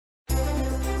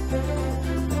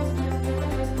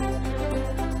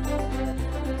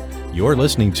You're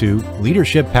listening to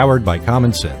Leadership Powered by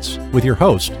Common Sense with your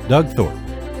host, Doug Thorpe.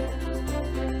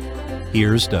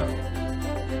 Here's Doug.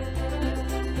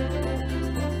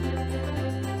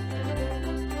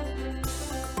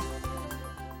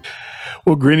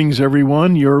 Well, greetings,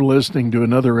 everyone. You're listening to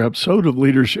another episode of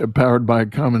Leadership Powered by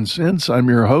Common Sense. I'm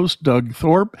your host, Doug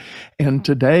Thorpe, and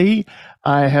today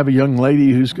I have a young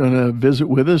lady who's going to visit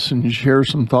with us and share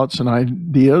some thoughts and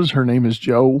ideas. Her name is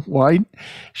Jo White.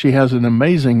 She has an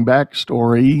amazing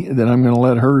backstory that I'm going to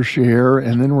let her share,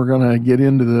 and then we're going to get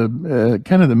into the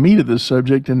kind of the meat of the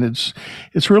subject, and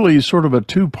it's really sort of a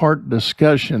two-part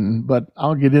discussion, but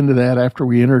I'll get into that after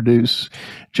we introduce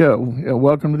Jo.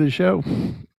 Welcome to the show.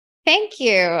 Thank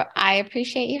you. I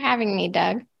appreciate you having me,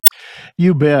 Doug.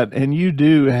 You bet. And you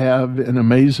do have an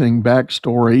amazing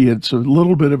backstory. It's a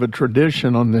little bit of a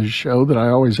tradition on this show that I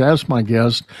always ask my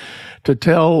guests to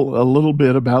tell a little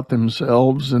bit about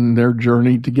themselves and their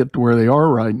journey to get to where they are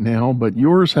right now. But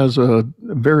yours has a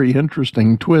very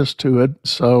interesting twist to it.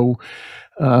 So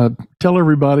tell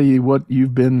everybody what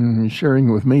you've been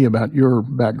sharing with me about your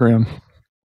background.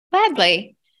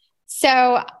 Gladly. So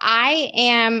I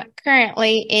am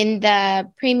currently in the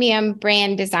premium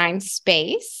brand design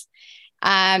space.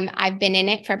 I've been in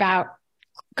it for about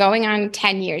going on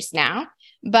 10 years now,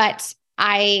 but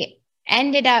I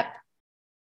ended up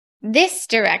this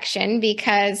direction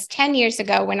because 10 years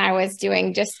ago when I was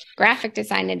doing just graphic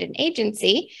design at an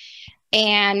agency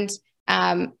and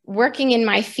working in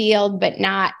my field, but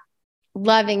not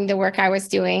loving the work I was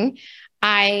doing,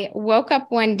 I woke up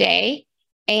one day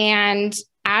and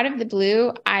out of the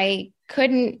blue, I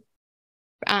couldn't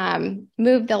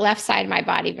move the left side of my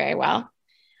body very well.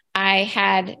 I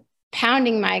had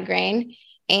pounding migraine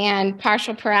and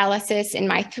partial paralysis in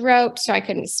my throat, so I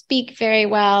couldn't speak very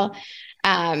well.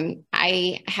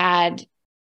 I had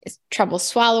trouble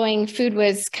swallowing. Food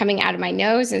was coming out of my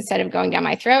nose instead of going down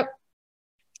my throat,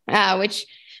 which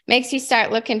makes you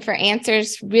start looking for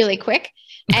answers really quick.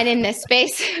 And in this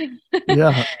space,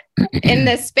 in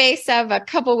the space of a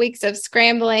couple weeks of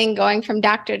scrambling, going from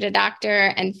doctor to doctor,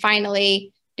 and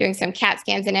finally doing some CAT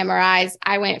scans and MRIs,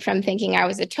 I went from thinking I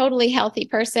was a totally healthy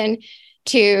person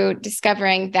to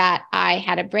discovering that I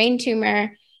had a brain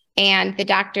tumor, and the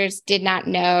doctors did not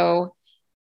know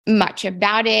much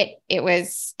about it. It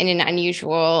was in an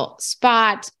unusual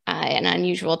spot, an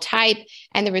unusual type,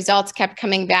 and the results kept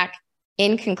coming back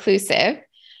inconclusive.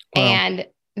 Wow. And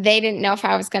they didn't know if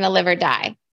I was going to live or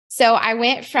die. So I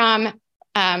went from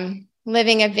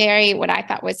living a very, what I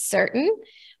thought was certain,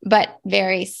 but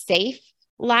very safe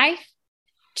life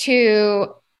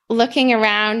to looking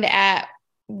around at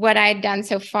what I'd done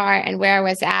so far and where I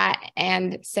was at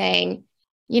and saying,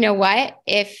 you know what,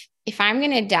 if I'm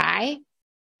going to die,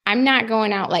 I'm not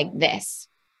going out like this.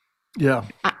 Yeah.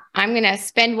 I'm going to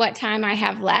spend what time I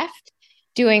have left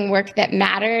doing work that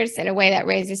matters in a way that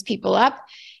raises people up.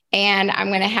 And I'm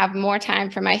going to have more time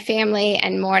for my family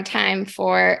and more time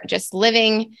for just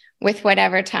living with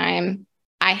whatever time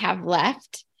I have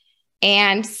left.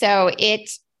 And so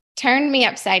it turned me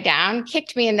upside down,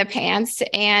 kicked me in the pants,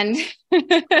 and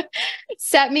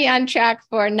set me on track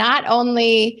for not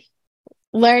only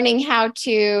learning how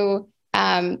to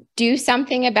do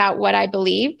something about what I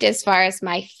believed as far as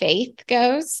my faith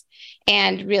goes,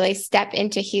 and really step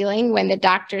into healing when the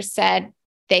doctor said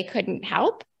they couldn't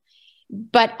help,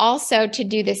 but also to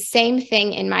do the same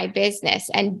thing in my business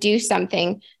and do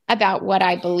something about what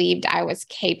I believed I was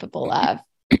capable of.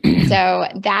 So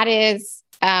that is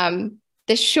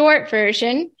the short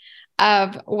version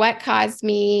of what caused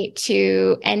me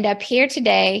to end up here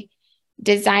today,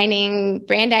 designing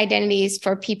brand identities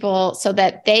for people so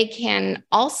that they can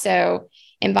also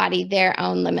embody their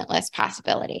own limitless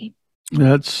possibility.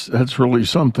 That's really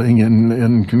something,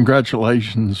 and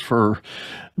congratulations for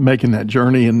making that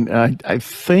journey. And I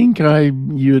think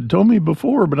you had told me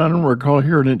before, but I don't recall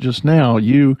hearing it just now.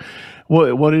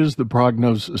 What is the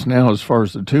prognosis now as far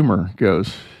as the tumor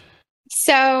goes?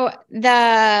 So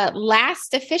the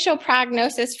last official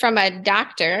prognosis from a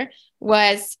doctor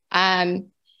was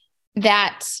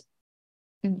that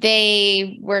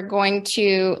they were going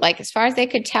to, like, as far as they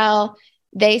could tell,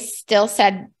 they still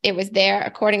said it was there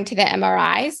according to the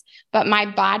MRIs, but my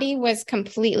body was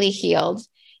completely healed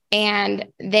and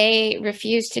they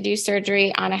refused to do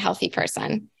surgery on a healthy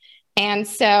person. And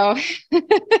so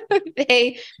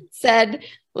they said,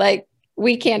 like,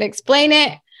 we can't explain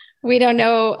it. We don't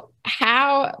know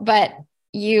how, but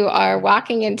you are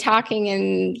walking and talking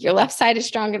and your left side is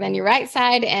stronger than your right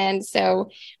side. And so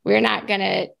we're not going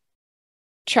to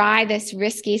try this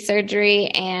risky surgery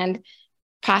and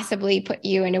possibly put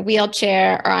you in a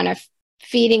wheelchair or on a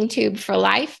feeding tube for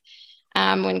life,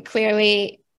 when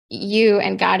clearly you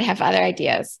and God have other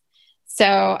ideas. So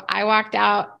I walked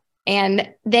out,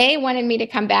 and they wanted me to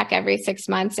come back every 6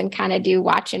 months and kind of do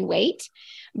watch and wait.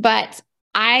 But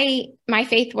my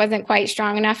faith wasn't quite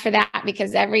strong enough for that,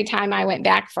 because every time I went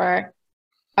back for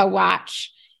a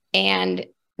watch and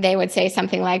they would say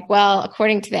something like, well,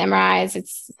 according to the MRIs,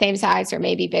 it's the same size or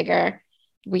maybe bigger.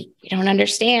 We don't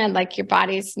understand, like your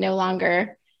body's no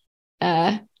longer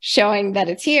showing that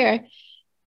it's here.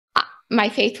 My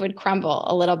faith would crumble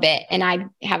a little bit, and I'd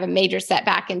have a major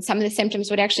setback, and some of the symptoms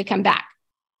would actually come back.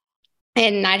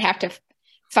 And I'd have to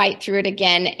fight through it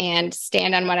again and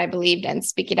stand on what I believed and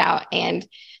speak it out. And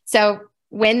so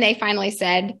when they finally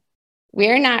said,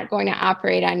 we're not going to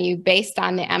operate on you based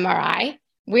on the MRI,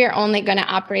 we're only going to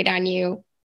operate on you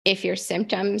if your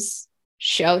symptoms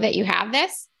show that you have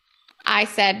this, I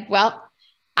said, well,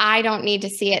 I don't need to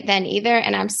see it then either.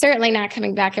 And I'm certainly not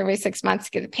coming back every 6 months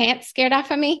to get the pants scared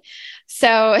off of me.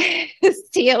 So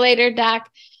see you later, Doc.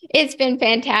 It's been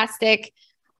fantastic.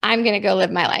 I'm going to go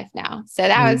live my life now. So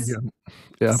that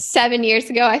was 7 years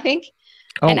ago, I think.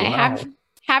 And I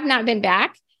have not been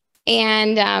back.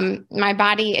 And my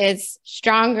body is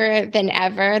stronger than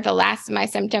ever. The last of my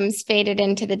symptoms faded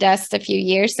into the dust a few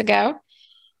years ago.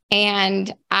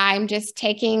 And I'm just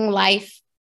taking life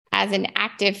as an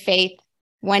active faith,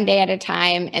 one day at a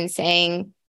time, and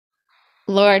saying,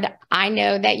 Lord, I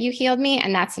know that you healed me,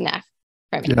 and that's enough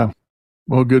for me. Yeah.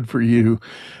 Well, good for you.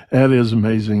 That is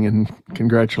amazing. And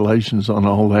congratulations on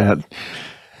all that.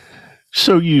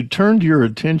 So you turned your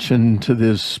attention to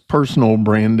this personal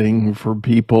branding for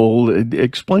people.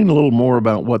 Explain a little more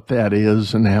about what that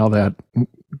is and how that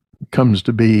comes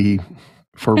to be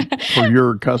for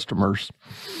your customers.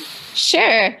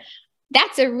 Sure.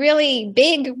 That's a really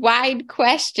big, wide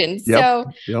question.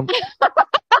 So I'll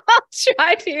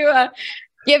try to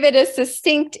give it a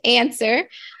succinct answer.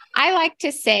 I like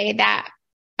to say that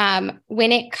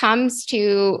when it comes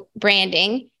to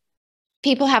branding,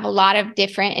 people have a lot of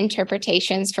different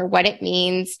interpretations for what it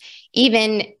means.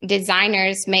 Even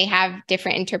designers may have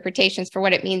different interpretations for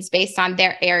what it means based on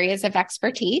their areas of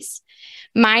expertise.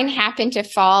 Mine happen to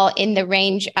fall in the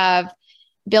range of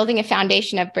building a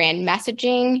foundation of brand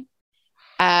messaging,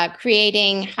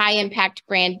 creating high impact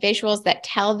brand visuals that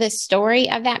tell the story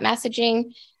of that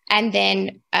messaging, and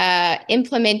then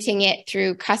implementing it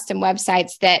through custom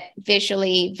websites that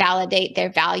visually validate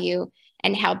their value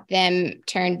and help them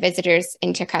turn visitors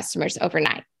into customers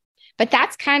overnight. But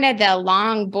that's kind of the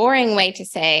long, boring way to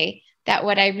say that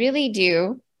what I really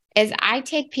do is I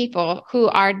take people who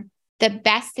are the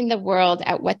best in the world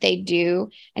at what they do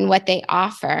and what they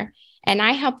offer, and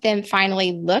I help them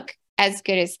finally look as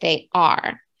good as they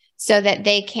are so that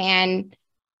they can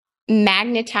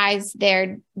magnetize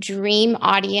their dream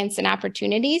audience and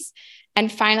opportunities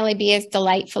and finally be as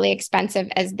delightfully expensive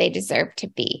as they deserve to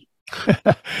be.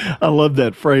 I love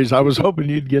that phrase. I was hoping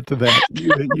you'd get to that.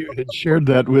 You had shared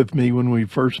that with me when we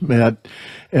first met,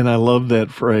 and I love that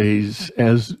phrase.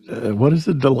 As what is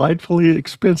it? Delightfully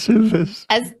expensive?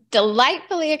 As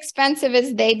delightfully expensive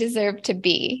as they deserve to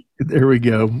be. There we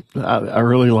go. I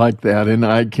really like that, and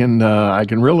I can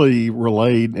really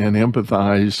relate and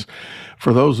empathize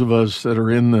for those of us that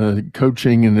are in the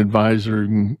coaching and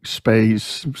advisory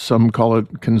space. Some call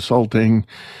it consulting.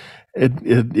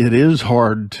 It is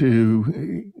hard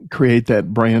to create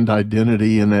that brand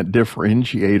identity and that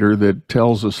differentiator that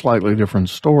tells a slightly different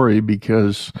story,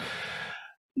 because,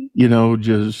 you know,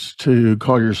 just to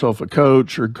call yourself a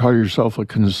coach or call yourself a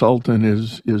consultant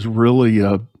is really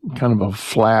a kind of a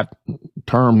flat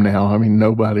term now. I mean,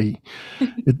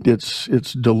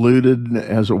 it's diluted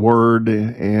as a word,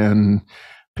 and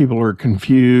people are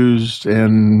confused,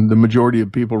 and the majority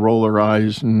of people roll their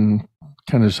eyes and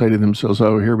kind of say to themselves,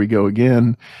 oh, here we go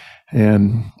again.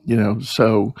 And, you know,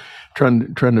 so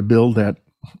trying to build that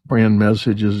brand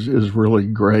message is really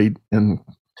great. And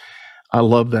I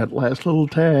love that last little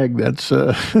tag. That's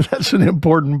an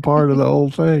important part of the whole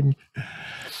thing.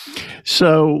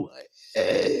 So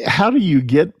how do you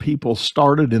get people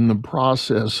started in the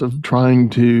process of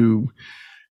trying to,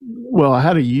 well,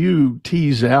 how do you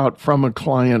tease out from a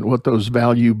client what those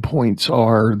value points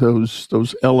are,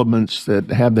 those elements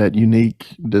that have that unique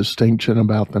distinction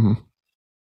about them?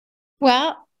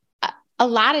 Well, a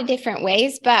lot of different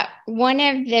ways, but one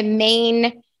of the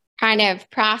main kind of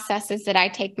processes that I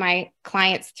take my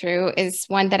clients through is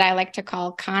one that I like to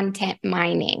call content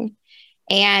mining.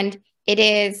 And it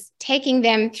is taking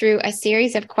them through a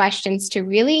series of questions to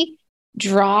really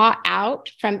draw out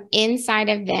from inside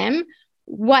of them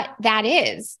what that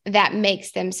is that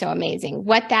makes them so amazing,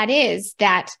 what that is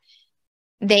that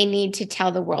they need to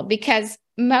tell the world. Because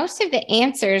most of the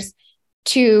answers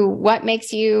to what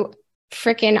makes you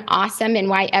freaking awesome and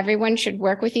why everyone should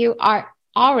work with you are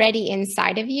already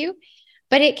inside of you.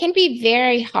 But it can be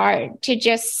very hard to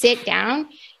just sit down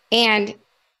and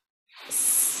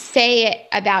say it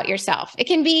about yourself. It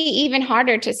can be even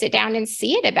harder to sit down and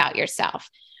see it about yourself.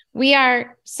 We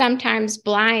are sometimes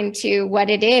blind to what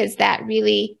it is that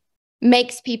really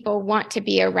makes people want to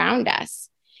be around us.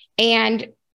 And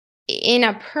in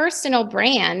a personal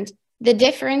brand, the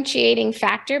differentiating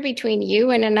factor between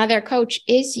you and another coach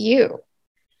is you.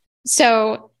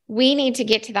 So we need to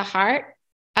get to the heart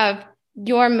of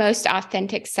your most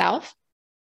authentic self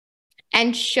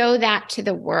and show that to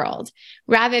the world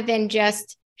rather than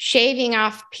just shaving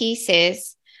off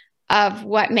pieces of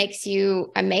what makes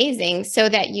you amazing so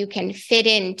that you can fit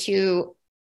into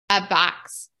a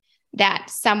box that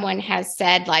someone has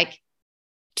said, like,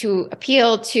 to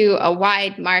appeal to a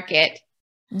wide market,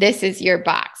 this is your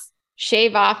box.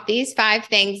 Shave off these 5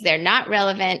 things. They're not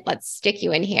relevant. Let's stick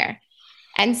you in here.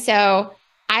 And so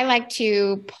I like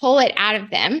to pull it out of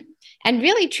them and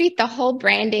really treat the whole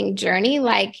branding journey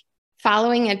like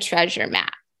following a treasure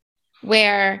map,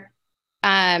 where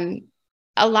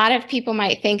a lot of people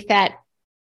might think that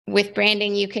with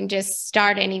branding, you can just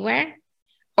start anywhere,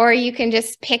 or you can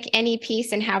just pick any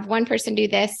piece and have one person do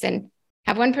this and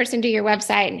have one person do your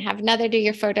website and have another do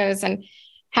your photos and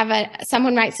have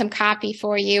someone write some copy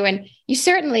for you. And you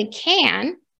certainly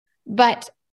can, but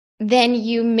then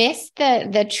you miss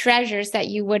the treasures that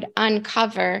you would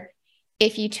uncover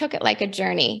if you took it like a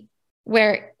journey,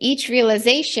 where each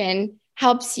realization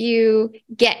helps you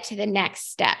get to the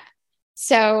next step.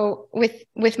 So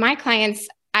with my clients,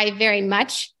 I very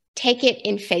much take it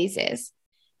in phases.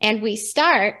 And we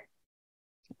start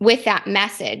with that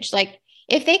message. Like,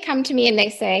 if they come to me and they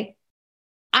say,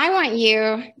 I want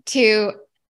you to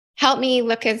help me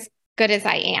look as good as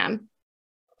I am,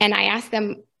 and I ask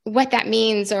them what that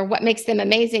means or what makes them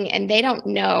amazing, and they don't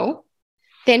know,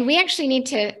 then we actually need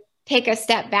to take a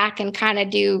step back and kind of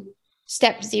do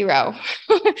step 0.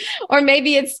 Or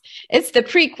maybe it's the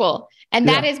prequel. And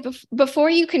that is before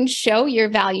you can show your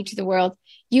value to the world,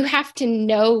 you have to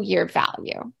know your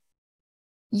value.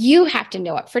 You have to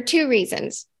know it for 2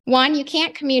 reasons. 1, you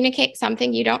can't communicate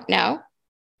something you don't know.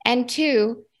 And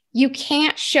 2, you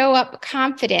can't show up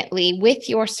confidently with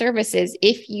your services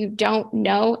if you don't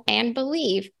know and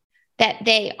believe that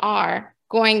they are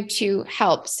going to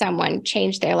help someone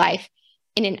change their life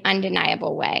in an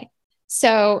undeniable way.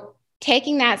 So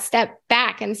taking that step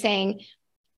back and saying,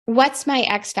 what's my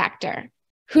X factor?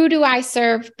 Who do I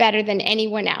serve better than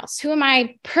anyone else? Who am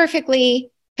I perfectly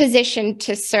positioned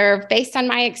to serve based on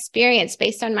my experience,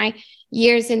 based on my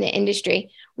years in the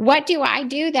industry? What do I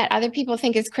do that other people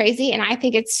think is crazy and I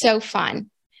think it's so fun?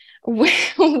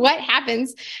 What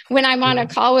happens when I'm on a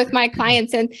call with my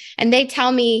clients and they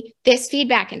tell me this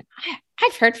feedback, and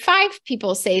I've heard 5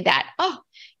 people say that, oh,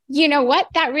 you know what?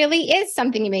 That really is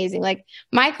something amazing. Like,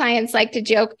 my clients like to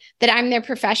joke that I'm their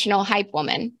professional hype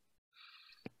woman.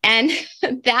 And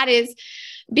that is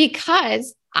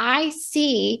because I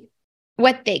see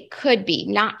what they could be,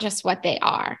 not just what they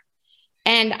are.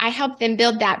 And I help them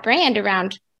build that brand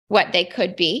around what they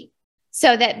could be,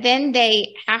 so that then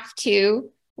they have to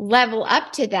level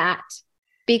up to that,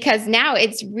 because now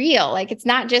it's real. Like, it's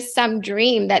not just some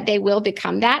dream that they will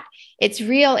become that. It's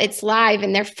real, it's live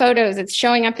in their photos, it's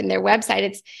showing up in their website,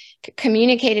 it's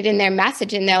communicated in their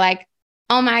message. And they're like,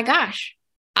 oh my gosh,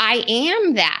 I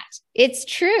am that. It's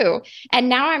true. And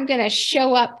now I'm going to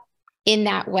show up in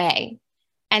that way.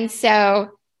 And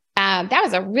so that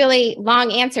was a really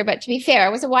long answer, but to be fair,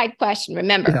 it was a wide question.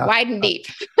 Remember, wide and deep.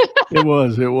 It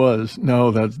was.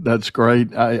 No, that's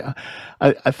great.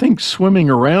 I think swimming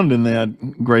around in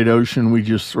that great ocean we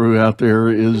just threw out there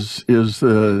is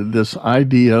this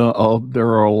idea of, there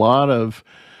are a lot of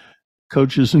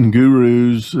coaches and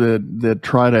gurus that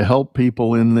try to help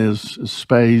people in this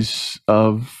space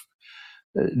of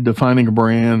defining a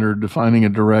brand or defining a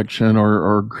direction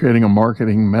or creating a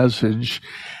marketing message.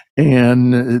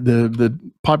 And the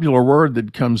popular word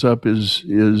that comes up is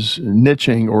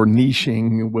niching or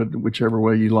niching, whichever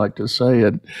way you like to say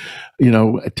it. You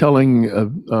know, telling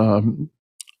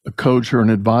a coach or an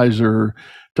advisor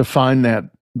to find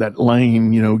that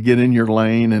lane, you know, get in your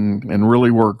lane and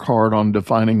really work hard on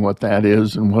defining what that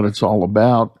is and what it's all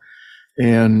about.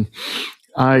 And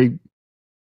I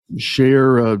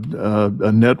share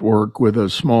a network with a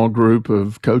small group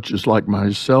of coaches like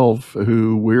myself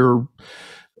who we're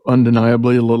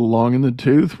undeniably a little long in the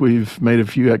tooth. We've made a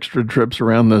few extra trips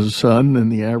around the sun than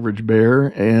the average bear,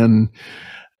 and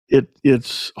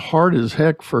it's hard as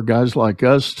heck for guys like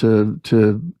us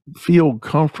to feel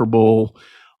comfortable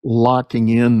locking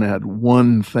in that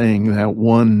one thing, that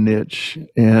one niche.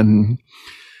 And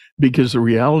because the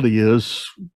reality is,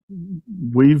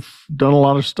 we've done a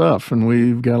lot of stuff and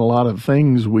we've got a lot of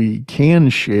things we can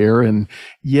share. And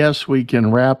yes, we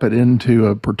can wrap it into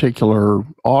a particular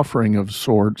offering of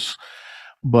sorts.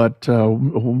 But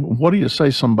what do you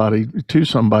say to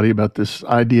somebody about this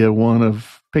idea, one,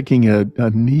 of picking a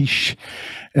niche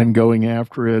and going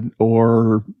after it,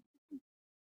 or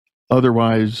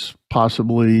otherwise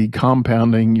possibly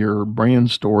compounding your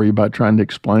brand story by trying to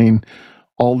explain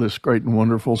all this great and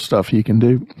wonderful stuff you can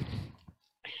do?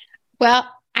 Well,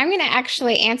 I'm going to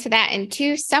actually answer that in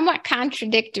two somewhat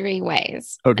contradictory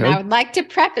ways. Okay. And I would like to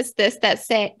preface this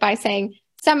by saying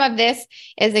some of this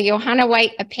is a Johanna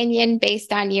White opinion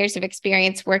based on years of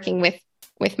experience working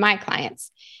with my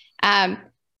clients.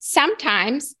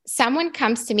 Sometimes someone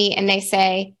comes to me and they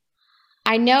say,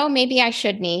 I know maybe I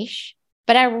should niche,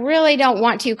 but I really don't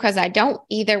want to because I don't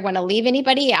either want to leave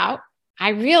anybody out. I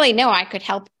really know I could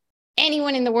help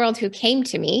anyone in the world who came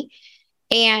to me,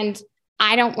 and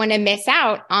I don't want to miss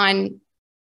out on,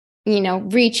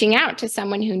 reaching out to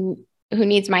someone who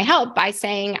needs my help by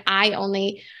saying I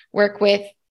only work with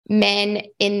men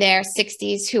in their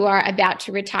 60s who are about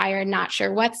to retire and not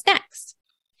sure what's next.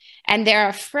 And they're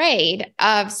afraid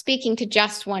of speaking to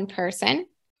just one person,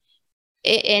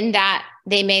 in that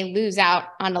they may lose out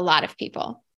on a lot of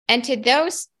people. And to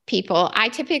those people, I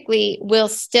typically will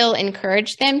still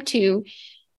encourage them to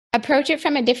approach it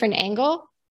from a different angle,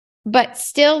 but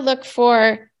still look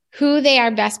for who they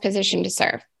are best positioned to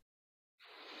serve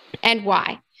and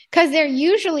why. Because there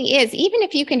usually is, even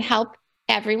if you can help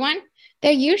everyone,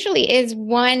 there usually is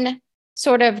one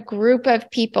sort of group of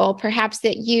people perhaps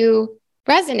that you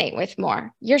resonate with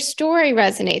more. Your story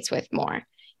resonates with more.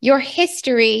 Your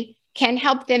history can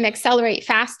help them accelerate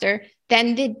faster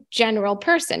than the general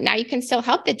person. Now, you can still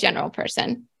help the general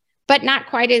person, but not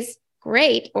quite as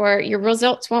great, or your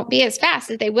results won't be as fast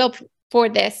as they will for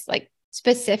this like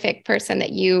specific person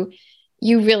that you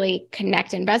really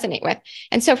connect and resonate with.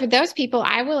 And so for those people,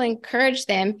 I will encourage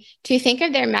them to think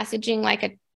of their messaging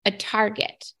like a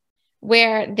target,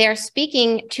 where they're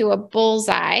speaking to a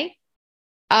bullseye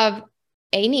of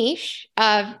a niche,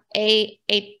 of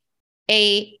it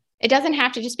doesn't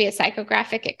have to just be a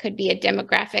psychographic. It could be a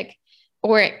demographic,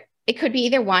 or it could be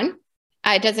either one.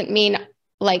 It doesn't mean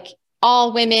like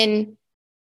all women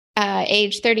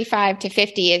age 35 to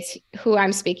 50 is who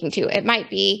I'm speaking to. It might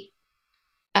be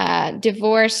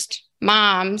divorced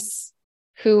moms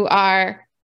who are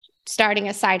starting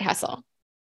a side hustle.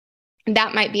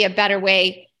 That might be a better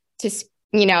way to,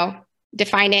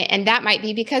 define it. And that might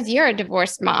be because you're a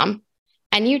divorced mom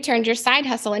and you turned your side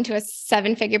hustle into a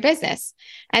 7-figure business.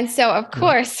 And so, of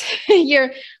course,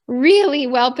 you're really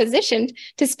well positioned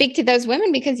to speak to those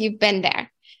women because you've been there.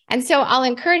 And so I'll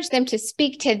encourage them to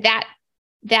speak to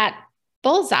that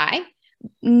bullseye,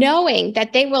 knowing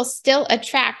that they will still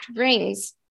attract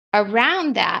rings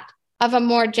around that of a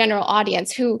more general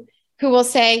audience who will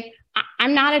say,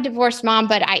 I'm not a divorced mom,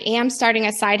 but I am starting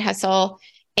a side hustle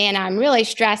and I'm really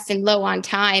stressed and low on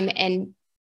time. And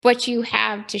what you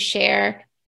have to share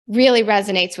really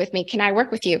resonates with me. Can I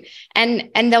work with you? And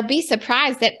they'll be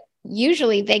surprised that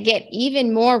usually they get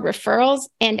even more referrals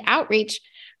and outreach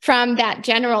from that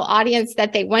general audience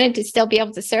that they wanted to still be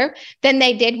able to serve than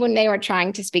they did when they were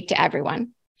trying to speak to everyone.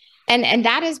 And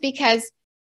that is because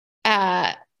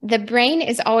the brain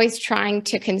is always trying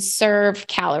to conserve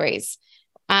calories.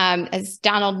 As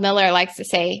Donald Miller likes to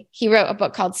say, he wrote a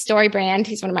book called Story Brand.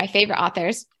 He's one of my favorite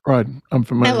authors. Right. I'm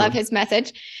familiar. I love his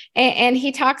message. And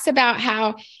he talks about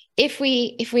how if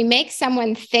we make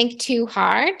someone think too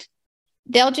hard,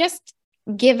 they'll just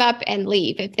give up and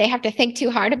leave. If they have to think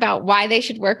too hard about why they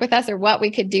should work with us or what we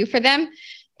could do for them,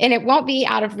 and it won't be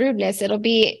out of rudeness, it'll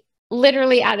be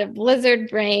literally out of lizard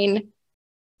brain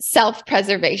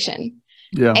self-preservation.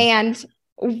 Yeah. And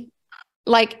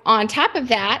like on top of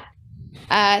that,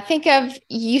 think of,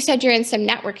 you said you're in some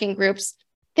networking groups.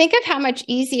 Think of how much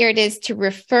easier it is to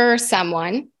refer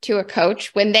someone to a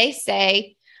coach when they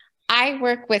say, I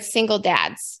work with single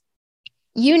dads.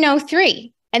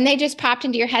 3, and they just popped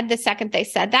into your head the second they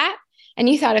said that. And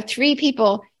you thought of 3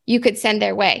 people you could send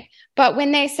their way. But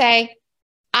when they say,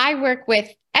 I work with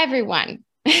everyone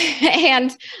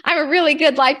and I'm a really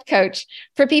good life coach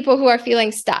for people who are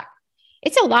feeling stuck,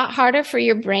 it's a lot harder for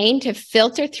your brain to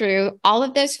filter through all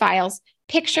of those files,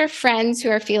 picture friends who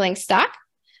are feeling stuck,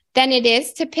 than it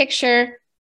is to picture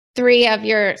 3 of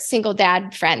your single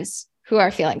dad friends who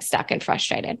are feeling stuck and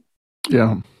frustrated.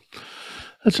 Yeah.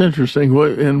 That's interesting.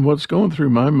 And what's going through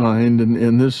my mind,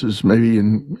 and this is maybe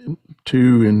in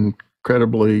 2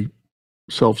 incredibly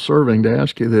self-serving to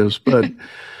ask you this, but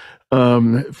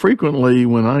frequently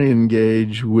when I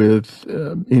engage with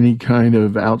any kind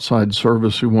of outside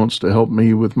service who wants to help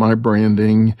me with my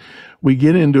branding, we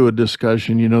get into a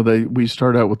discussion. We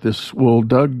start out with this. Well,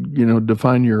 Doug,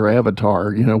 define your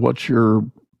avatar.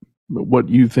 What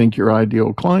you think your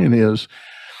ideal client is.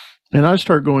 And I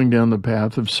start going down the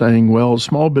path of saying, well,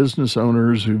 small business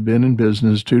owners who've been in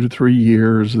business 2 to 3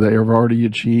 years, they have already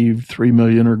achieved 3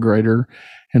 million or greater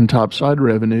in topside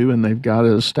revenue, and they've got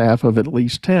a staff of at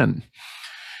least 10.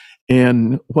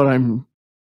 And what I'm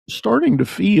starting to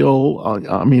feel,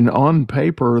 on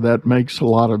paper, that makes a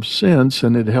lot of sense,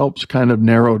 and it helps kind of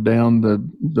narrow down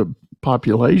the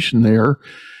population there,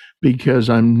 because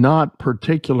I'm not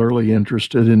particularly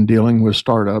interested in dealing with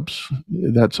startups.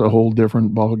 That's a whole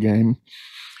different ballgame.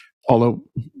 Although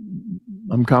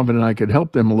I'm confident I could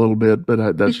help them a little bit,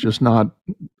 but that's just not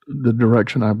the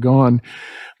direction I've gone.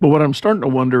 But what I'm starting to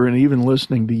wonder, and even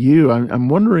listening to you, I'm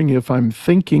wondering if I'm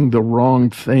thinking the wrong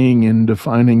thing in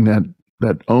defining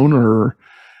that owner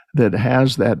that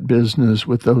has that business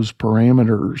with those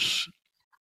parameters.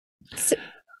 So,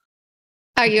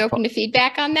 are you open to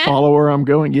feedback on that? Follow where I'm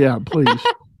going? Yeah, please.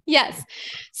 Yes.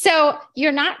 So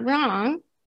you're not wrong.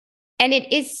 And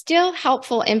it is still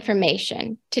helpful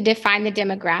information to define the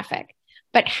demographic.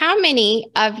 But how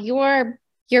many of your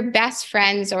best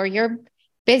friends or your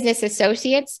business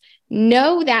associates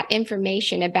know that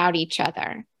information about each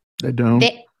other? They don't.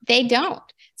 They don't.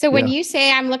 So when you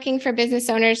say I'm looking for business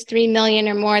owners, 3 million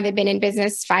or more, they've been in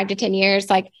business 5 to 10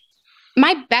 years, like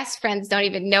my best friends don't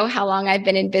even know how long I've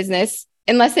been in business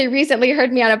unless they recently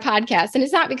heard me on a podcast. And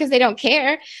it's not because they don't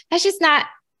care. That's just not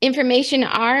information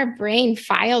our brain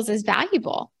files as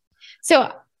valuable.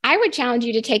 So I would challenge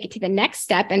you to take it to the next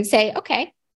step and say,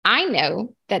 okay, I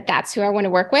know that that's who I want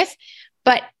to work with,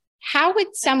 but how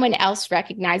would someone else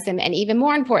recognize them? And even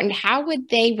more important, how would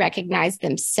they recognize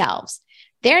themselves?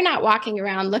 They're not walking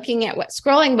around looking at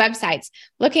scrolling websites,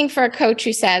 looking for a coach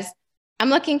who says, I'm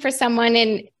looking for someone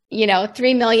in,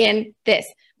 3 million, this.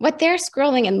 What they're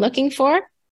scrolling and looking for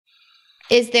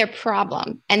is their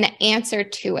problem and the answer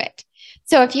to it.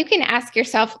 So if you can ask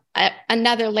yourself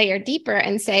another layer deeper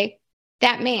and say,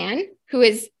 that man who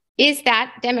is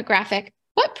that demographic,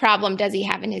 what problem does he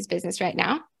have in his business right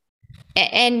now?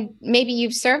 And maybe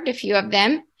you've served a few of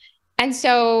them. And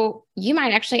so you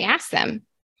might actually ask them,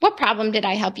 what problem did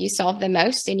I help you solve the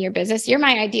most in your business? You're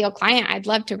my ideal client. I'd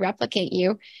love to replicate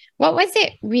you. What was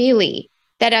it really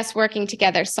that us working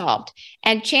together solved?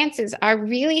 And chances are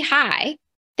really high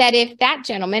that if that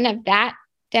gentleman of that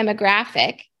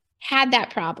demographic had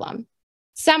that problem,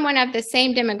 someone of the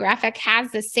same demographic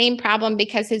has the same problem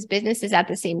because his business is at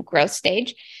the same growth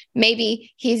stage.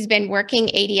 Maybe he's been working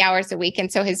 80 hours a week,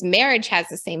 and so his marriage has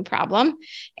the same problem,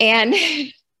 and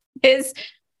his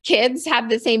kids have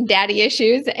the same daddy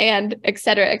issues, and et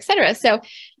cetera, et cetera. So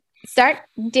start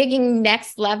digging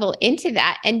next level into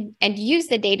that and use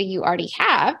the data you already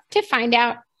have to find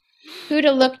out who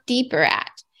to look deeper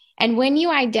at. And when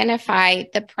you identify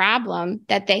the problem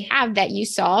that they have that you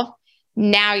solve,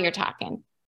 now you're talking.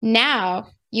 Now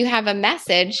you have a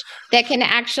message that can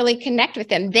actually connect with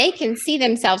them. They can see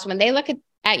themselves when they look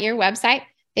at your website.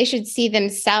 They should see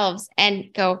themselves and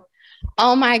go,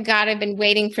 oh my God, I've been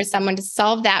waiting for someone to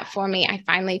solve that for me. I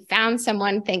finally found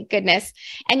someone, thank goodness.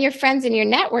 And your friends in your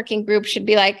networking group should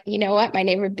be like, you know what? My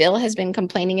neighbor Bill has been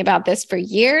complaining about this for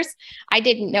years. I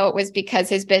didn't know it was because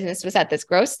his business was at this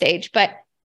growth stage, but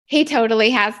he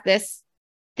totally has this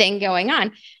thing going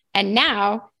on. And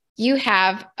now you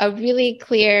have a really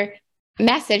clear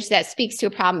message that speaks to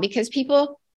a problem, because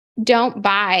people don't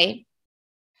buy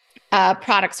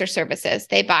products or services.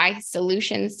 They buy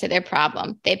solutions to their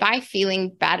problem. They buy feeling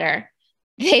better.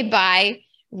 They buy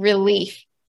relief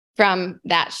from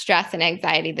that stress and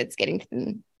anxiety that's getting to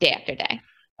them day after day.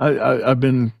 I've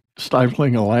been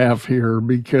stifling a laugh here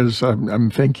because I'm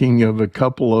thinking of a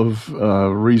couple of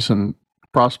recent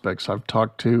prospects I've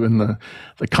talked to, and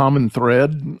the common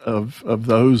thread of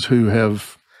those who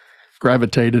have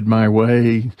gravitated my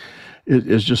way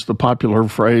is just the popular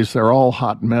phrase, they're all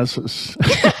hot messes.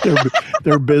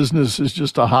 Their business is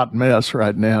just a hot mess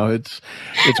right now. It's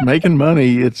making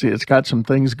money. It's got some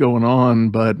things going on,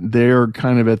 but they're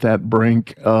kind of at that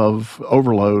brink of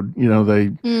overload.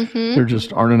 There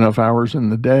just aren't enough hours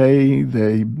in the day.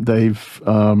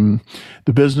 The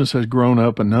business has grown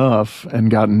up enough and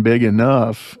gotten big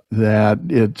enough that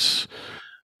it's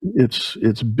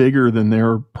bigger than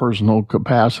their personal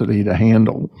capacity to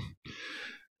handle.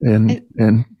 And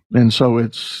so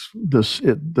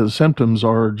the symptoms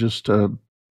are just a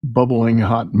bubbling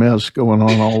hot mess going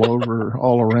on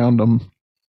all around them.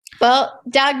 Well,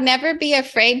 Doug, never be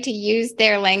afraid to use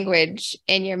their language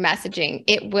in your messaging.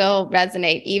 It will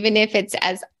resonate, even if it's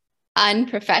as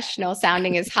unprofessional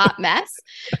sounding as hot mess.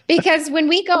 Because when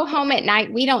we go home at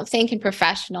night, we don't think in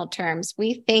professional terms.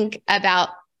 We think about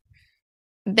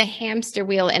the hamster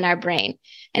wheel in our brain.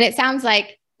 And it sounds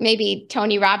like maybe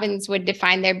Tony Robbins would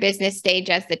define their business stage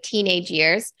as the teenage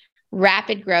years,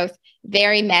 rapid growth,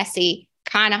 very messy,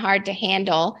 kind of hard to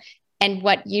handle. And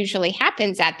what usually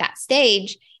happens at that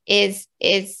stage is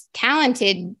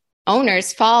talented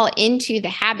owners fall into the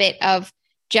habit of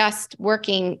just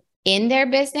working in their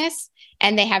business,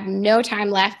 and they have no time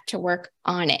left to work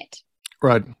on it.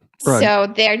 Right.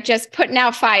 So they're just putting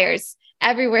out fires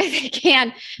everywhere they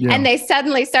can. Yeah. And they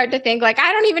suddenly start to think like,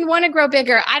 I don't even want to grow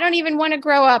bigger. I don't even want to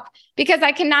grow up because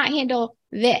I cannot handle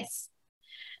this.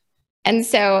 And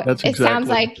so sounds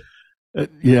like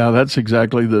yeah, that's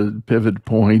exactly the pivot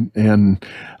point. And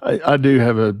I do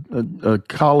have a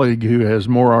colleague who has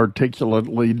more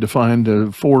articulately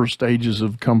defined 4 stages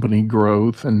of company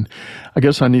growth. And I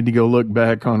guess I need to go look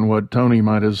back on what Tony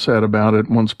might have said about it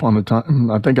once upon a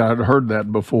time. I think I'd heard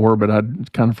that before, but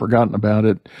I'd kind of forgotten about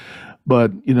it.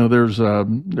 But, there's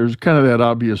kind of that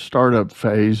obvious startup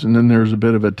phase, and then there's a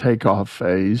bit of a takeoff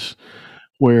phase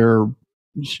where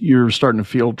you're starting to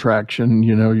feel traction,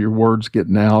 your words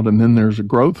getting out. And then there's a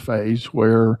growth phase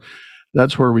where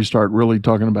that's where we start really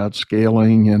talking about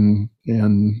scaling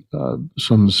and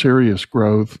some serious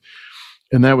growth.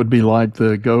 And that would be like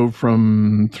the go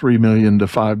from 3 million to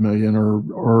 5 million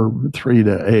or 3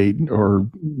 to 8, or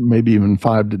maybe even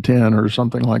 5 to 10 or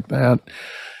something like that.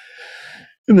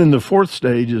 And then the 4th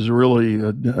stage is really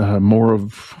more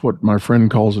of what my friend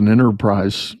calls an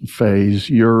enterprise phase.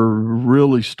 You're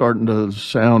really starting to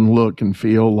sound, look, and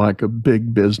feel like a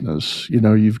big business.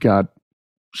 You've got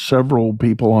several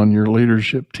people on your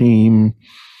leadership team.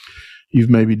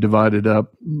 You've maybe divided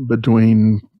up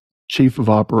between chief of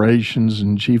operations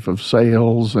and chief of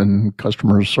sales and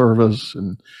customer service.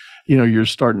 And, you're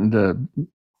starting to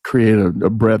create a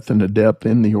breadth and a depth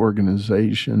in the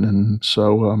organization. And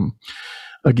so,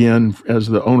 again, as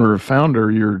the owner or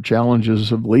founder, your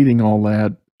challenges of leading all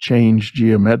that change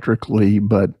geometrically,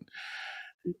 but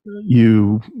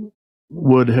you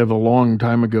would have a long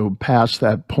time ago passed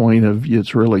that point of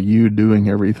it's really you doing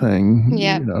everything.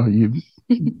 Yeah.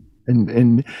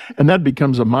 And that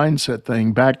becomes a mindset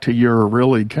thing. Back to your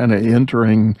really kind of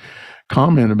entering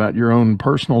comment about your own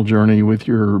personal journey with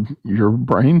your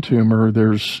brain tumor.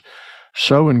 There's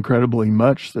so incredibly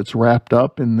much that's wrapped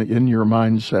up in your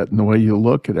mindset and the way you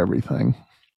look at everything.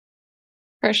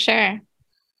 For sure.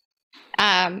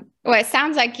 Well, it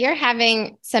sounds like you're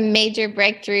having some major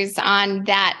breakthroughs on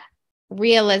that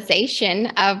realization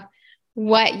of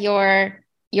what your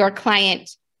client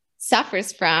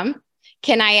suffers from.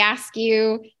 Can I ask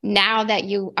you, now that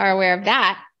you are aware of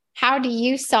that, how do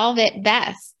you solve it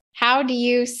best? How do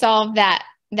you solve that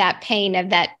pain of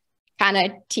that kind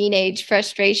of teenage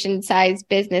frustration sized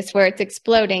business where it's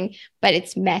exploding, but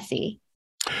it's messy?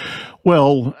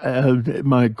 Well,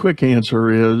 my quick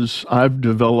answer is I've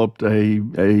developed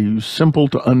a simple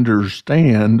to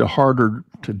understand, harder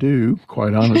to do,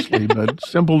 quite honestly, but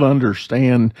simple to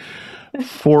understand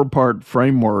 4-part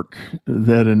framework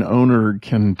that an owner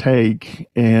can take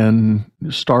and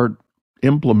start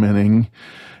implementing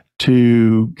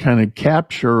to kind of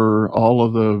capture all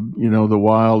of the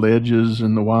wild edges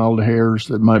and the wild hairs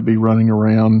that might be running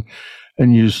around.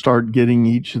 And you start getting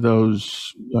each of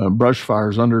those brush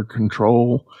fires under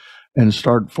control and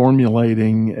start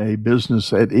formulating a business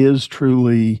that is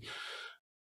truly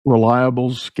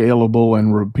reliable, scalable,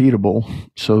 and repeatable,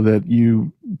 so that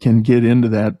you can get into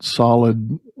that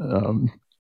solid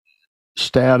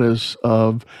status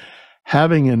of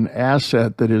having an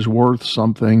asset that is worth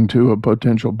something to a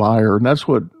potential buyer. And that's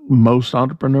what most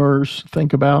entrepreneurs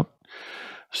think about.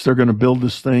 So they're going to build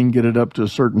this thing, get it up to a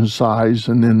certain size,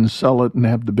 and then sell it and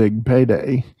have the big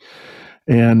payday.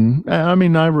 And I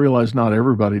mean, I realize not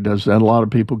everybody does that. A lot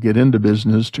of people get into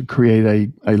business to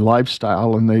create a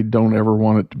lifestyle, and they don't ever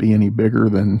want it to be any bigger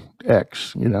than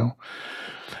X,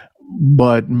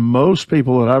 But most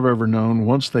people that I've ever known,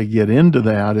 once they get into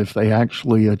that, if they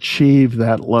actually achieve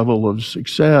that level of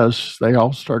success, they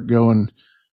all start going,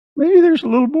 maybe there's a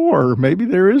little more. Maybe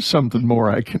there is something more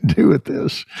I can do with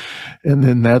this. And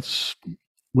then that's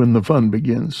when the fun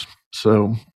begins.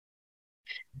 So.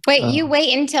 Wait, you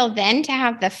wait until then to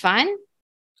have the fun?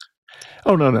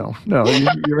 Oh, no.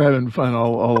 You're having fun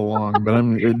all along, but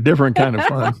I'm a different kind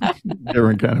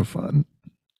of fun.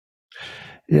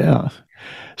 Yeah.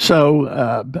 So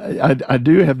I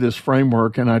do have this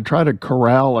framework, and I try to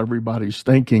corral everybody's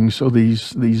thinking. So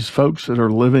these folks that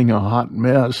are living a hot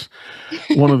mess,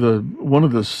 one of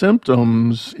the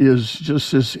symptoms is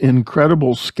just this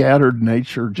incredible scattered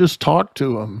nature. Just talk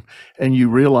to them, and you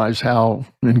realize how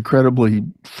incredibly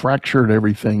fractured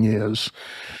everything is.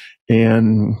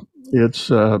 And it's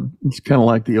kind of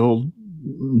like the old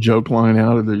joke line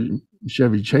out of the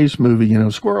Chevy Chase movie,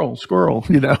 squirrel, squirrel,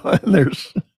 and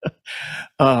there's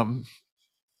um,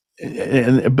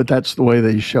 but that's the way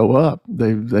they show up.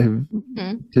 They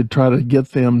to try to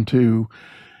get them to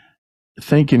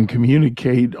think and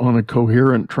communicate on a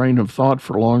coherent train of thought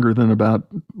for longer than about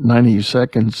 90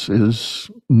 seconds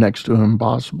is next to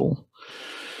impossible.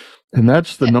 And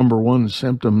that's the number one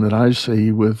symptom that I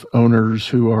see with owners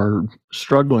who are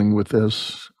struggling with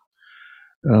this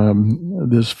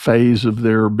phase of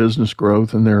their business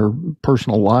growth and their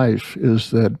personal life,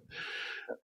 is that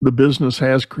the business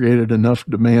has created enough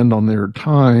demand on their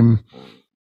time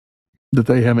that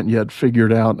they haven't yet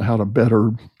figured out how to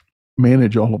better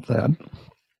manage all of that.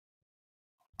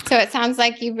 So it sounds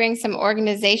like you bring some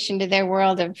organization to their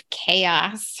world of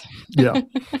chaos. Yeah.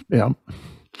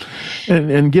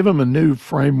 And give them a new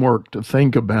framework to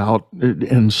think about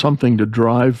and something to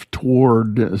drive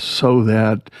toward, so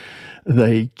that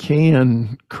they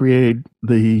can create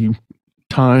the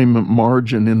time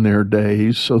margin in their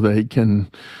days so they can,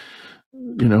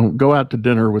 go out to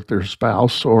dinner with their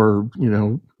spouse, or,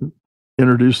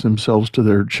 introduce themselves to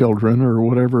their children, or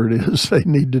whatever it is they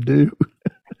need to do.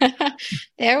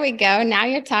 There we go. Now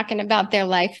you're talking about their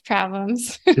life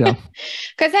problems. Yeah.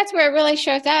 Because that's where it really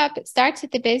shows up. It starts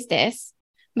at the business,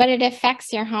 but it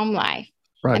affects your home life.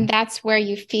 Right. And that's where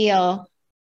you feel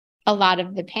a lot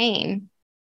of the pain.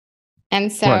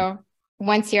 And so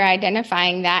once you're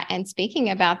identifying that and speaking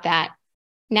about that,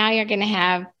 now you're going to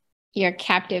have your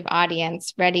captive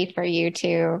audience ready for you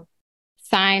to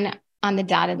sign on the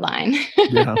dotted line.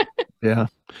 Yeah.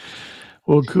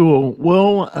 Well, cool.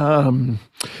 Well,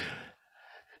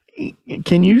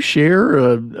 can you share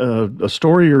a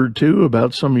story or two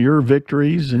about some of your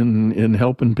victories in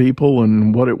helping people,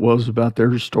 and what it was about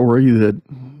their story that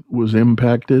was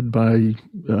impacted by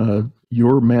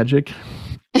your magic?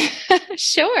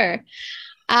 Sure.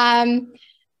 I'll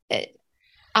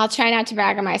try not to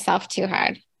brag on myself too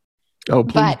hard. Oh,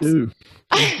 please do.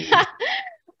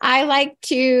 I like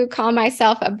to call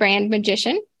myself a brand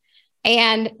magician.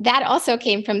 And that also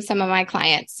came from some of my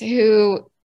clients who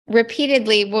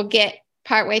repeatedly will get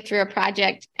partway through a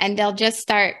project and they'll just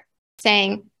start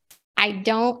saying, I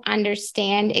don't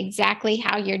understand exactly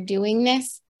how you're doing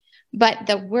this, but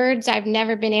the words I've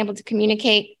never been able to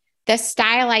communicate, the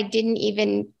style I didn't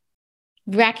even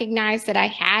recognize that I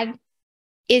had,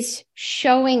 is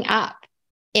showing up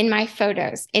in my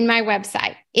photos, in my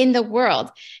website, in the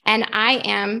world. And I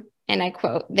am, and I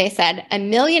quote, they said,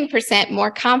 1,000,000%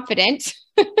 more confident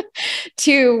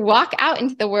to walk out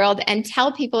into the world and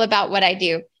tell people about what I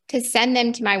do, to send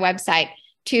them to my website,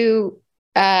 to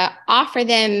offer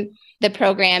them the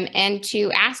program, and to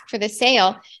ask for the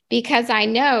sale, because I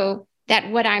know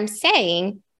that what I'm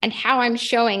saying and how I'm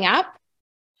showing up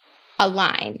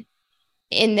align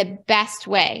in the best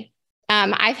way.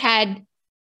 I've had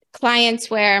clients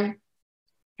where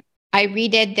I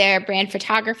redid their brand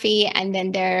photography and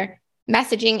then their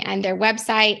messaging and their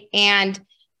website. And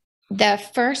the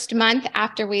first month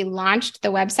after we launched the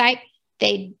website,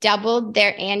 they doubled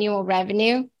their annual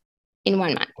revenue in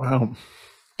 1 month. Wow.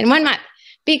 In 1 month,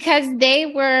 because they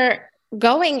were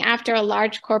going after a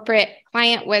large corporate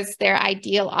client was their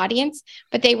ideal audience,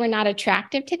 but they were not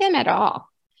attractive to them at all.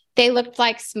 They looked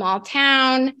like small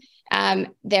town.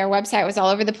 Their website was all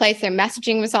over the place. Their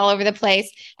messaging was all over the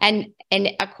place. And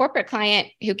a corporate client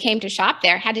who came to shop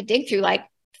there had to dig through like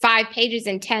 5 pages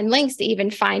and 10 links to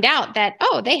even find out that,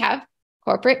 oh, they have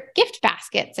corporate gift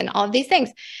baskets and all of these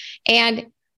things. And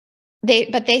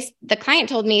the client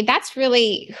told me, that's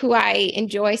really who I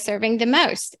enjoy serving the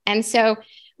most. And so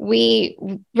we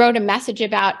wrote a message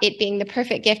about it being the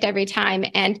perfect gift every time.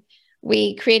 And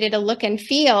we created a look and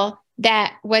feel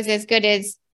that was as good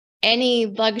as any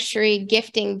luxury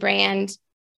gifting brand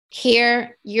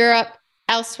here, Europe,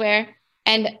 elsewhere.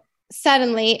 And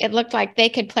suddenly it looked like they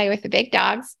could play with the big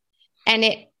dogs, and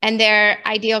their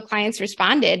ideal clients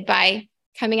responded by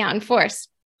coming out in force.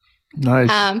 Nice.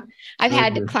 I've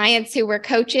had clients who were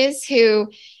coaches who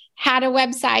had a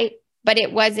website, but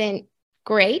it wasn't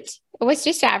great. It was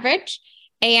just average.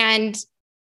 And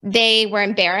they were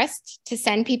embarrassed to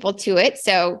send people to it.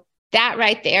 So that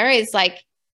right there is like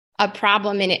a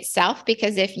problem in itself,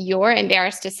 because if you're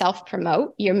embarrassed to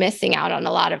self-promote, you're missing out on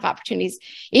a lot of opportunities.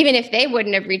 Even if they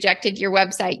wouldn't have rejected your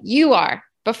website, you are,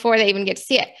 before they even get to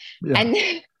see it. Yeah. And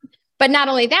but not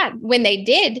only that, when they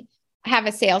did have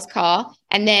a sales call,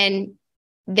 and then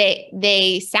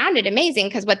they sounded amazing,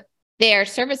 because what their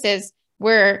services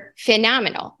were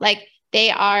phenomenal. Like,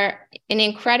 they are an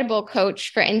incredible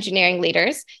coach for engineering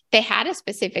leaders. They had a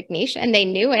specific niche and they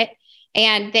knew it.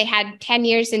 And they had 10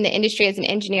 years in the industry as an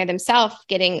engineer themselves,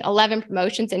 getting 11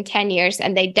 promotions in 10 years.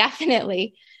 And they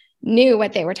definitely knew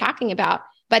what they were talking about.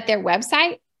 But their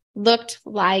website looked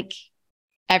like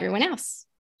everyone else,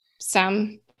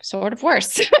 some sort of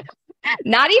worse,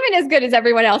 not even as good as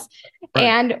everyone else. Right.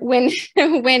 And when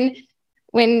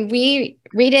we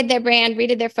redid their brand,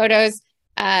 redid their photos,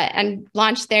 and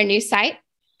launched their new site,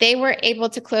 they were able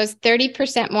to close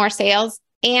 30% more sales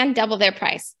and double their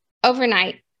price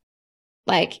overnight.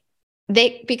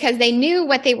 Because they knew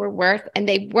what they were worth and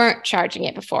they weren't charging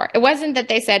it before. It wasn't that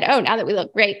they said, oh, now that we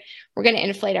look great, we're going to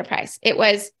inflate our price. It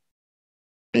was,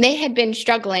 they had been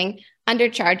struggling,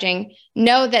 undercharging,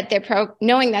 knowing that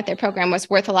their program was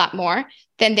worth a lot more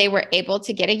than they were able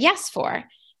to get a yes for.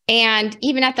 And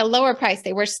even at the lower price,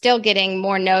 they were still getting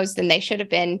more no's than they should have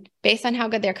been based on how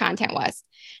good their content was.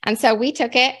 And so we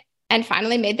took it and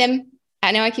finally made them,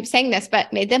 I know I keep saying this,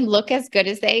 but made them look as good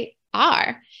as they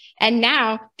are. And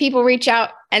now people reach out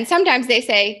and sometimes they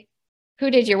say,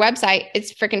 who did your website?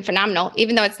 It's freaking phenomenal,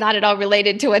 even though it's not at all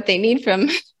related to what they need from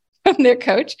their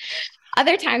coach.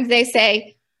 Other times they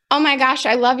say, oh my gosh,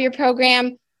 I love your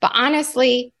program. But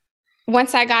honestly,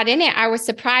 once I got in it, I was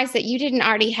surprised that you didn't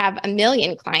already have 1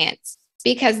 million clients,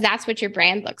 because that's what your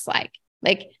brand looks like.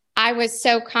 Like, I was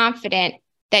so confident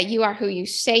that you are who you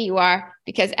say you are,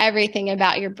 because everything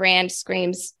about your brand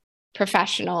screams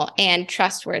professional and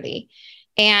trustworthy.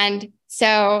 And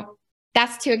so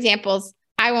that's 2 examples.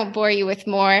 I won't bore you with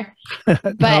more, but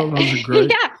no, those are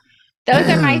great. Yeah, those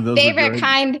are my favorite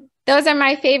kind. Those are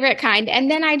my favorite kind.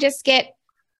 And then I just get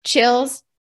chills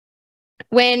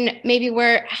when maybe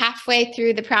we're halfway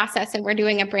through the process and we're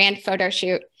doing a brand photo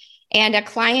shoot and a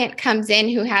client comes in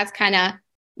who has kind of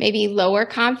maybe lower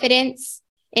confidence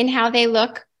in how they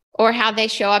look or how they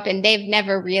show up, and they've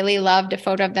never really loved a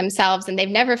photo of themselves and they've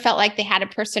never felt like they had a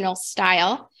personal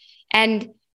style. And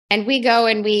we go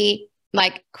and we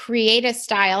create a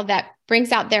style that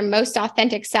brings out their most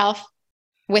authentic self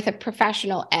with a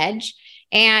professional edge.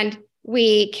 And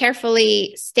we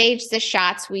carefully stage the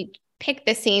shots. We pick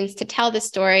the scenes to tell the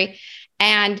story,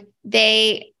 and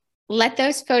they let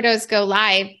those photos go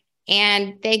live,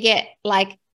 and they get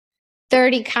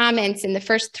 30 comments in the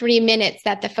first 3 minutes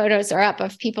that the photos are up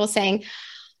of people saying,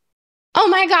 oh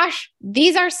my gosh,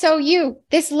 these are so you.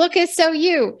 This look is so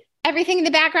you. Everything in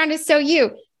the background is so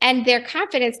you. And their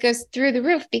confidence goes through the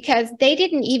roof because they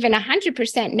didn't even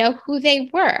 100% know who they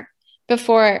were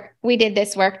before we did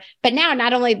this work. But now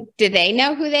not only do they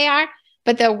know who they are,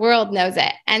 but the world knows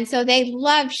it. And so they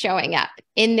love showing up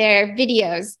in their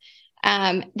videos.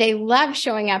 They love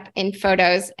showing up in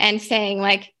photos and saying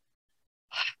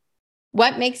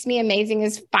what makes me amazing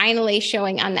is finally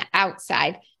showing on the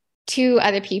outside to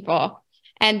other people.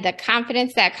 And the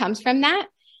confidence that comes from that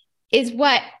is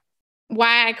why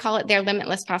I call it their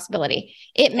limitless possibility.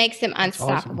 It makes them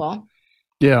unstoppable. Awesome.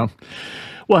 Yeah.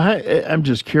 Well, I'm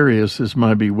just curious. This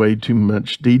might be way too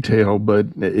much detail, but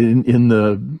in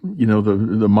the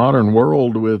the modern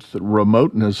world with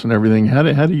remoteness and everything, how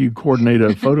do you coordinate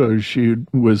a photo shoot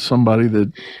with somebody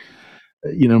that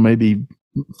maybe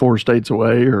 4 states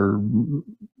away or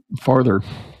farther?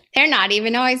 They're not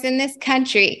even always in this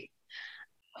country.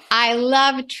 I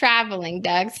love traveling,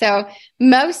 Doug. So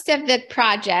most of the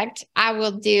project I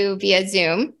will do via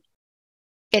Zoom.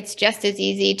 It's just as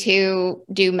easy to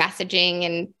do messaging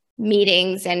and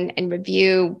meetings and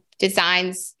review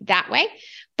designs that way.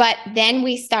 But then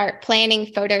we start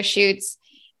planning photo shoots,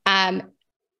 and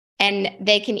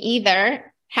they can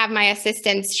either have my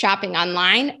assistants shopping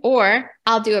online, or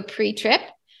I'll do a pre-trip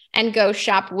and go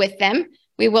shop with them.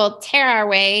 We will tear our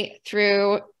way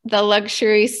through the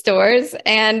luxury stores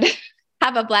and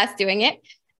have a blast doing it.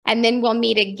 And then we'll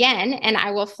meet again, and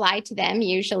I will fly to them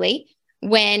usually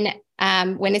when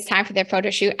it's time for their photo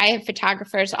shoot. I have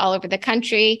photographers all over the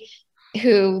country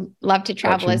who love to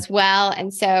travel as well.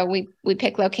 And so we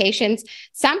pick locations.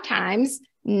 Sometimes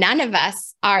none of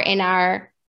us are in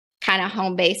our kind of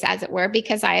home base, as it were,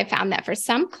 because I have found that for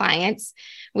some clients,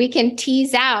 we can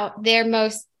tease out their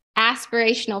most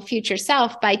aspirational future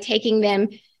self by taking them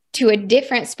to a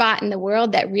different spot in the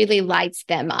world that really lights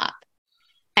them up.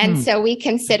 And so we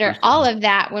consider all of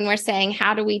that when we're saying,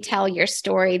 how do we tell your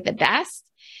story the best?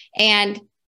 And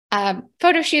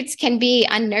photo shoots can be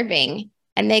unnerving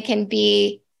and they can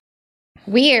be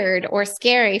weird or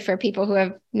scary for people who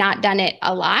have not done it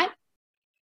a lot.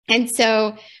 And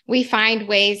so we find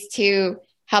ways to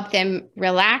help them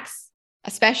relax,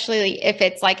 especially if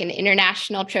it's like an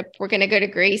international trip. We're going to go to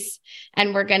Greece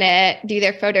and we're going to do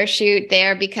their photo shoot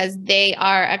there because they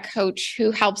are a coach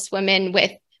who helps women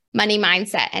with money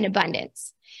mindset and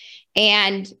abundance.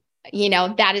 And,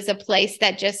 that is a place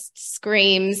that just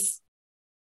screams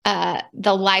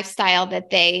the lifestyle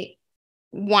that they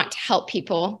want to help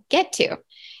people get to.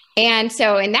 And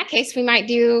so in that case, we might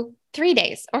do 3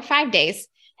 days or 5 days.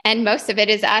 And most of it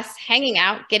is us hanging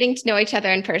out, getting to know each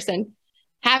other in person,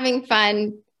 having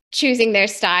fun, choosing their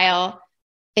style,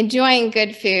 enjoying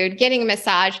good food, getting a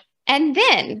massage, and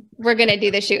then we're going to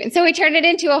do the shoot. And so we turned it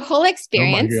into a whole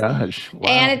experience. Oh my gosh. Wow.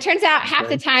 And it turns out half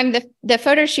the time, the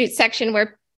photo shoot section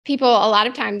where people a lot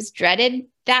of times dreaded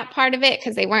that part of it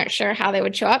because they weren't sure how they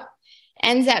would show up,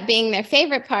 ends up being their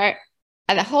favorite part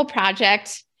of the whole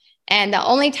project. And the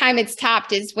only time it's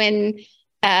topped is when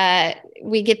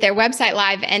we get their website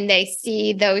live and they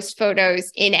see those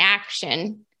photos in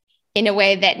action in a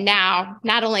way that now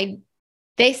not only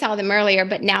they saw them earlier,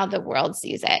 but now the world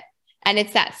sees it. And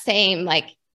it's that same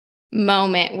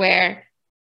moment where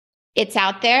it's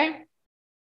out there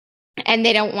and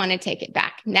they don't want to take it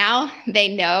back. Now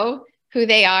they know who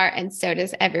they are, and so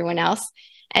does everyone else.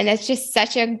 And it's just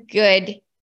such a good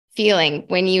feeling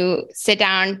when you sit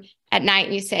down at night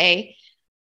and you say,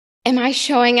 am I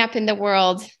showing up in the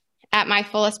world at my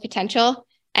fullest potential?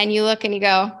 And you look and you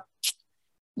go,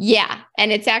 yeah.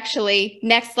 And it's actually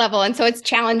next level. And so it's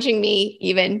challenging me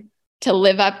even to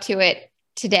live up to it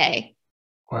today.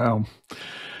 Wow.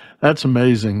 That's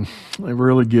amazing.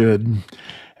 Really good.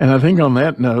 And I think on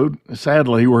that note,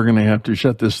 sadly, we're going to have to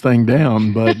shut this thing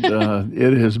down, but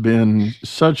it has been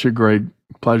such a great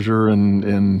pleasure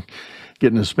and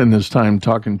getting to spend this time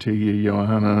talking to you,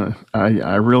 Johanna.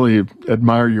 I really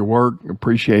admire your work,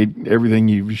 appreciate everything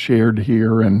you've shared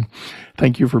here, and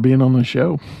thank you for being on the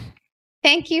show.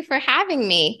 Thank you for having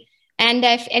me. And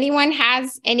if anyone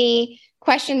has any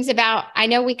questions about, I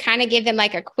know we kind of gave them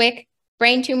a quick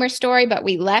brain tumor story, but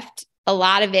we left a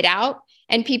lot of it out.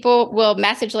 And people will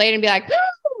message later and be like,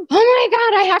 oh my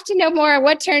God, I have to know more.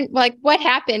 What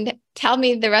happened? Tell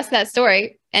me the rest of that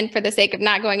story. And for the sake of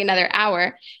not going another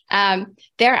hour,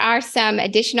 there are some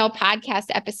additional podcast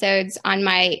episodes on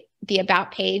the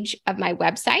About page of my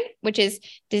website, which is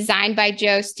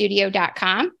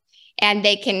designedbyjoestudio.com. And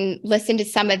they can listen to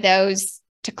some of those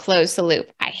to close the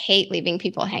loop. I hate leaving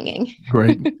people hanging.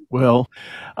 Great. Well,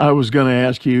 I was going to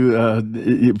ask you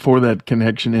for that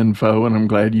connection info, and I'm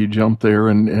glad you jumped there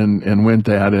and went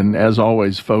that. And as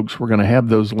always, folks, we're going to have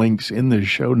those links in the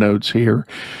show notes here.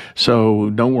 So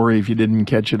don't worry if you didn't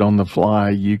catch it on the fly.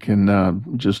 You can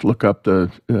just look up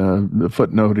the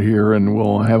footnote here, and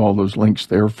we'll have all those links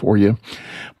there for you.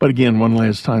 But again, one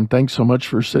last time, thanks so much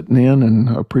for sitting in,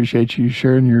 and appreciate you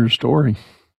sharing your story.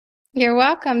 You're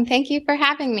welcome. Thank you for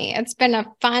having me. It's been a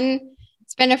fun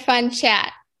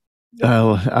chat.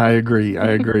 I agree.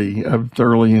 I've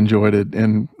thoroughly enjoyed it.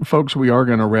 And folks, we are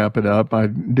going to wrap it up. I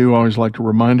do always like to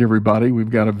remind everybody we've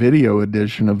got a video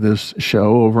edition of this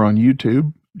show over on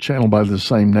YouTube, channel by the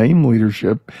same name,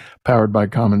 Leadership Powered by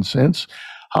Common Sense.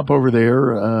 Hop over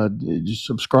there, just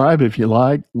subscribe if you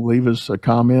like, leave us a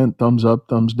comment, thumbs up,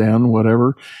 thumbs down,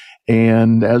 whatever.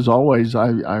 And as always,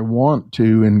 I want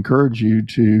to encourage you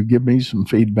to give me some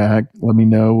feedback. Let me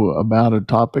know about a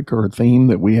topic or a theme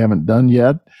that we haven't done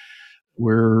yet.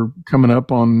 We're coming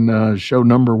up on show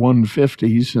number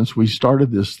 150 since we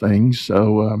started this thing.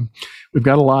 So we've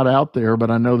got a lot out there,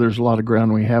 but I know there's a lot of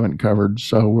ground we haven't covered.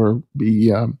 So we'll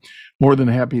be more than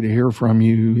happy to hear from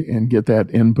you and get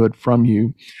that input from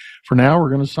you. For now, we're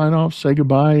going to sign off, say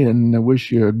goodbye, and I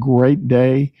wish you a great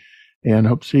day, and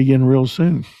hope to see you again real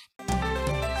soon.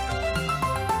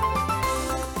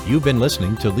 You've been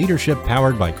listening to Leadership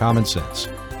Powered by Common Sense,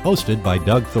 hosted by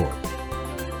Doug Thorpe.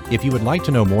 If you would like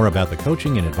to know more about the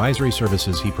coaching and advisory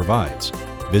services he provides,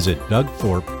 visit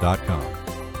dougthorpe.com.